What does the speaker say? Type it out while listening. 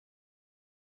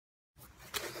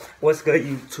What's good,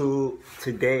 YouTube?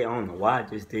 Today, I don't know why I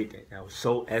just did that. That was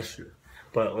so extra.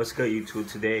 But what's good, YouTube?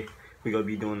 Today, we're going to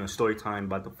be doing a story time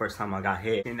about the first time I got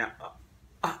hit. And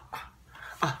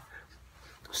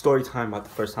story time about the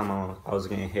first time I was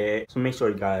getting hit. So make sure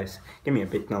you guys give me a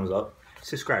big thumbs up.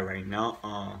 Subscribe right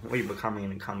now. Leave a comment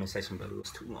in the comment section, but it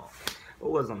was too long.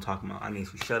 What was I talking about? I need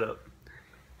to shut up.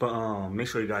 But make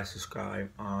sure you guys subscribe.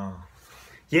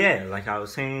 Yeah, like I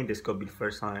was saying, this gonna be the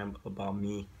first time about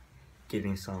me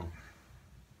getting some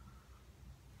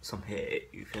head,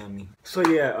 you feel me? So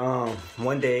yeah,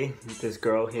 one day this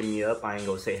girl hit me up. I ain't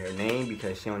gonna say her name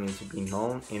because she don't need to be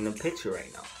known in the picture right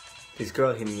now. This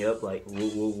girl hit me up like, woo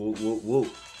woo woo woo woo.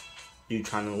 You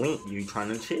trying to link? You trying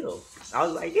to chill? I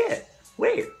was like, yeah.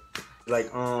 Where?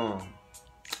 Like,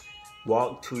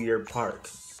 walk to your park.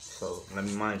 So let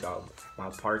me mind y'all, my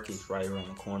park is right around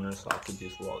the corner, so I could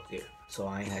just walk there. So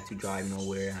I ain't had to drive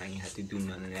nowhere. I ain't had to do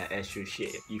none of that extra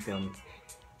shit. You feel me?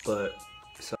 But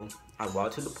so I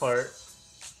walked to the park.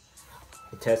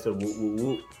 I tested whoop whoop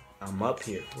whoop. I'm up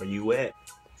here. Where you at?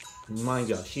 Mind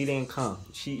y'all, she didn't come.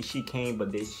 She came,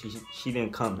 but she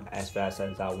didn't come as fast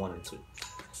as I wanted to.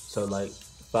 So like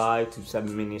 5 to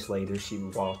 7 minutes later, she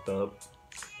walked up.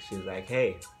 She was like,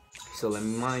 hey. So let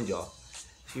me mind y'all,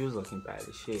 she was looking bad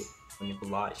as shit. A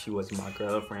lot. She was my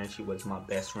girlfriend. She was my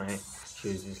best friend. She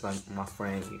was just like my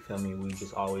friend. You feel me? We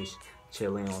just always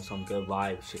chilling on some good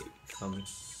vibe shit. You feel me?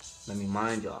 Let me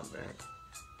mind y'all, man.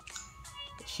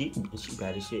 She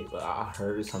bad as shit, but I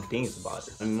heard some things about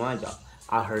her. Let me mind y'all.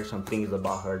 I heard some things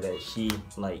about her that she,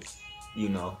 like, you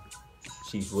know,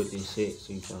 she's with this shit.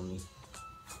 So you feel me?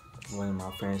 One of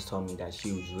my friends told me that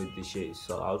she was with this shit.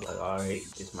 So I was like, alright,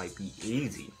 this might be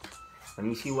easy. Let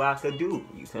me see what I could do.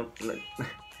 You feel me? Like,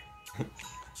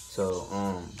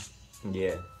 so,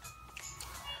 yeah.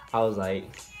 I was like,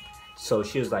 so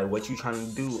she was like, what you trying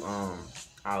to do?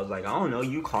 I was like, I don't know,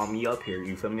 you call me up here,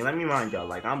 you feel me? Let me mind y'all,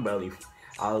 like, I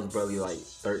was barely like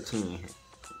 13.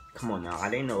 Come on now, I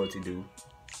didn't know what to do.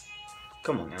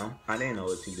 Come on now, I didn't know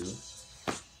what to do.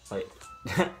 Like,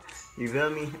 you feel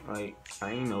me? Like,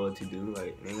 I didn't know what to do.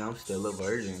 Like, nigga, I'm still a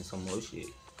virgin, some more shit.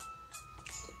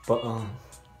 But,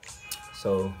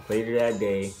 so later that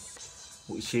day,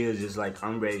 she was just like,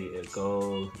 I'm ready to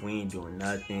go. We ain't doing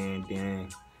nothing. Then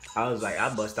I was like,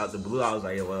 I bust out the blue. I was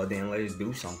like, well, then let's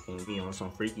do something. You know,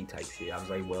 some freaky type shit. I was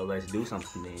like, well, let's do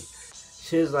something then.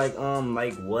 She was like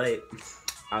what?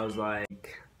 I was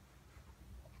like,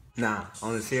 nah.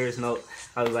 On a serious note,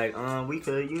 I was like, we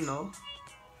could, you know,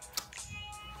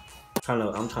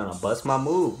 I'm trying to bust my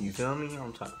move. You feel me?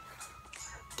 I'm trying to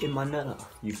get my nut off.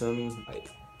 You feel me? Like,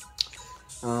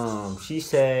 she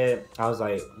said, I was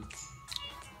like,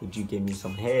 would you give me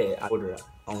some head? I ordered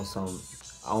on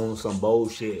some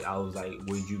bullshit. I was like,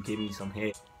 would you give me some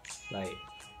head? Like,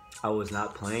 I was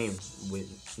not playing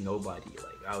with nobody.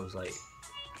 Like, I was like,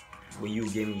 will you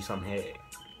give me some head?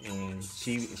 And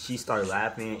she started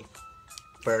laughing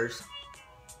first,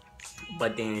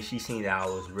 but then she seen that I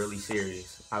was really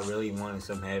serious. I really wanted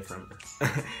some head from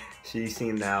her. She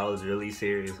seen that I was really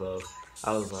serious, so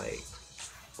I was like,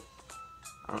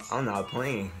 I'm not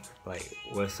playing. Like,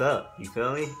 what's up? You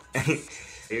feel me?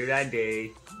 Later that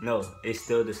day, no, it's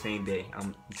still the same day.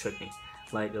 I'm tripping.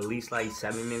 Like, at least like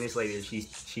 7 minutes later,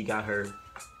 she got her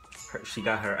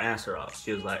answer off.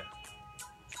 She was like,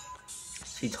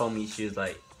 she told me, she was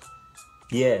like,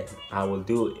 yeah, I will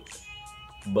do it,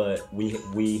 but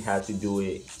we have to do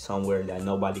it somewhere that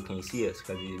nobody can see us.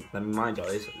 Cause let me mind y'all,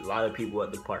 there's a lot of people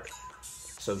at the park.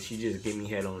 So she just give me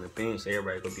head on the bench.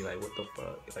 Everybody gonna be like, what the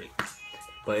fuck? Like,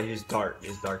 but it's dark.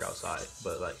 It's dark outside.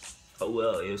 But like, oh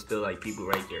well, it was still like people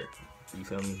right there. You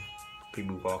feel me?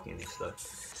 People walking and stuff.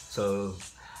 So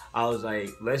I was like,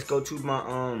 let's go to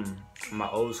my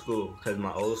old school, cause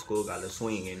my old school got a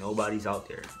swing and nobody's out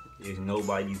there. There's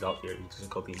nobody's out there. It's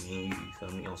just gonna be me and you. You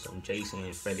feel me? On some Jason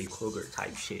and Freddy Krueger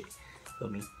type shit. Feel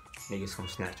me? Niggas come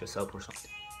snatch us up or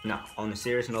something. Nah. On a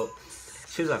serious note,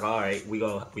 she was like, all right, we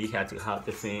had to hop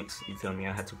the fence. You feel me?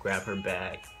 I had to grab her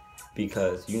bag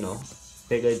because, you know,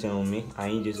 they got on me. I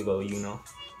ain't just go, you know.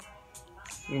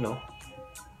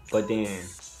 But then,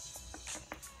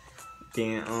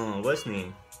 what's the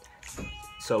name?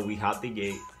 So we hopped the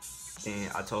gate, and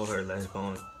I told her, let's go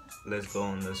on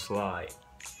the slide.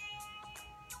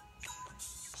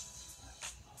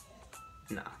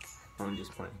 Nah, I'm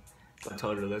just playing. I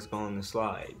told her, let's go on the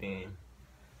slide. Then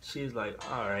she's like,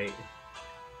 all right,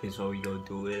 this is where we go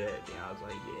do it at. Then I was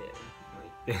like, yeah.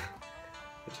 Like,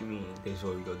 what you mean? This is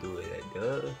where we go do it at?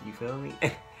 Duh, you feel me?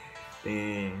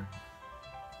 Then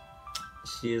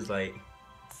she is like,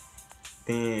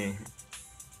 then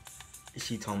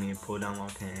she told me to pull down my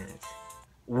pants.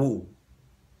 Woo.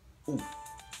 Ooh.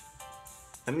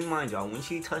 let me mind y'all, when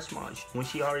she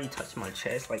already touched my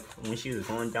chest, like when she was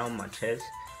going down my chest,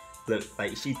 look,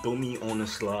 like she threw me on the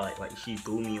slide,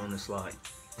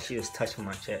 she was touching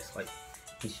my chest, like,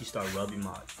 and she started rubbing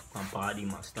my body,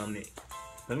 my stomach.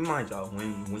 Let me mind y'all,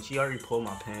 when she already pulled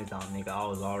my pants down, nigga, I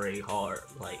was already hard,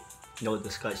 like, no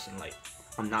discussion, like,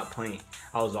 I'm not playing.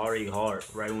 I was already hard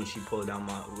right when she pulled down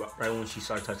right when she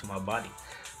started touching my body.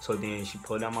 So then she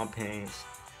pulled down my pants,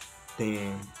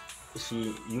 then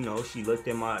she, she looked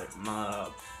at my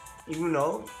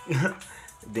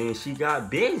then she got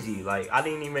busy. Like, I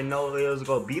didn't even know it was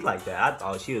gonna be like that. I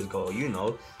thought she was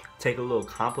gonna, take a little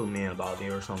compliment about it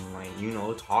or something, like,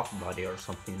 talk about it or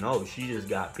something. No, she just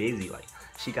got busy. Like,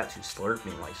 she got to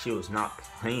slurping. Like, she was not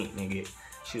playing, nigga.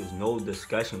 She was no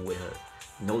discussion with her.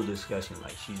 No discussion.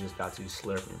 Like, she just got to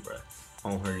slurping, bruh.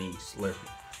 On her knees, slurping.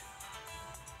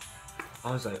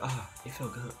 I was like, it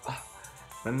felt good.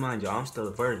 Let me mind y'all, I'm still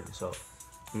a virgin, so,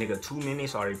 nigga, 2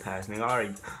 minutes already passed,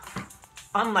 nigga,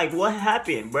 I'm like, what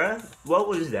happened, bruh? What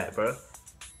was that, bruh?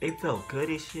 It felt good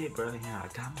as shit, bruh. Yeah, I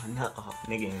got my nut off,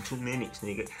 nigga, in 2 minutes,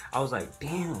 nigga. I was like,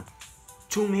 damn,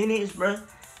 2 minutes, bruh?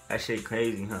 That shit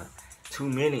crazy, huh? 2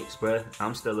 minutes, bruh.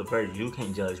 I'm still a virgin. You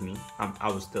can't judge me.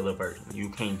 I was still a virgin. You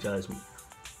can't judge me.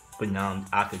 But now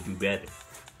I could do better.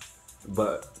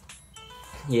 But,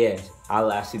 yeah, I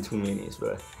lasted 2 minutes,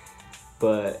 bruh.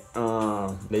 But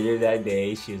later that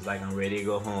day, she was like, I'm ready to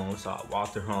go home. So I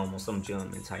walked her home on some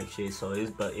gentleman type shit. So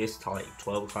it's like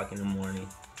 12 o'clock in the morning.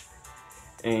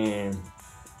 And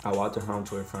I walked her home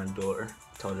to her front door,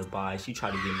 told her bye. She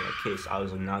tried to give me a kiss. I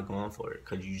was like, not going for it,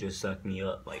 because you just sucked me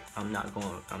up. Like, I'm not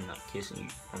kissing you.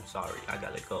 I'm sorry, I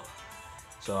gotta go.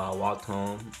 So I walked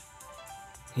home.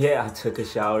 Yeah, I took a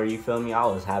shower, you feel me? I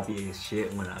was happy as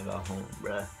shit when I got home,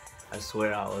 bruh. I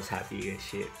swear I was happy as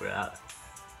shit, bruh.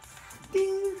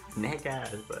 Ding, neck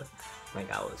ass, bruh. Like,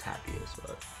 I was happy as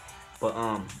fuck. But,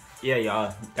 yeah,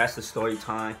 y'all, that's the story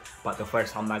time about the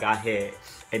first time I got hit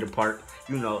at the park.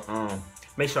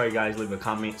 Make sure you guys leave a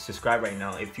comment, subscribe right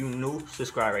now. If you new,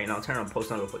 subscribe right now. Turn on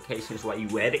post notifications while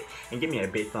you at it, and give me a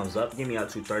big thumbs up. Give me out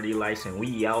to 30 likes, and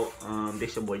we out.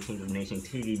 This your boy King of the Nation,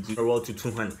 TDG. Roll to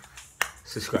 200.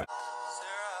 Subscribe.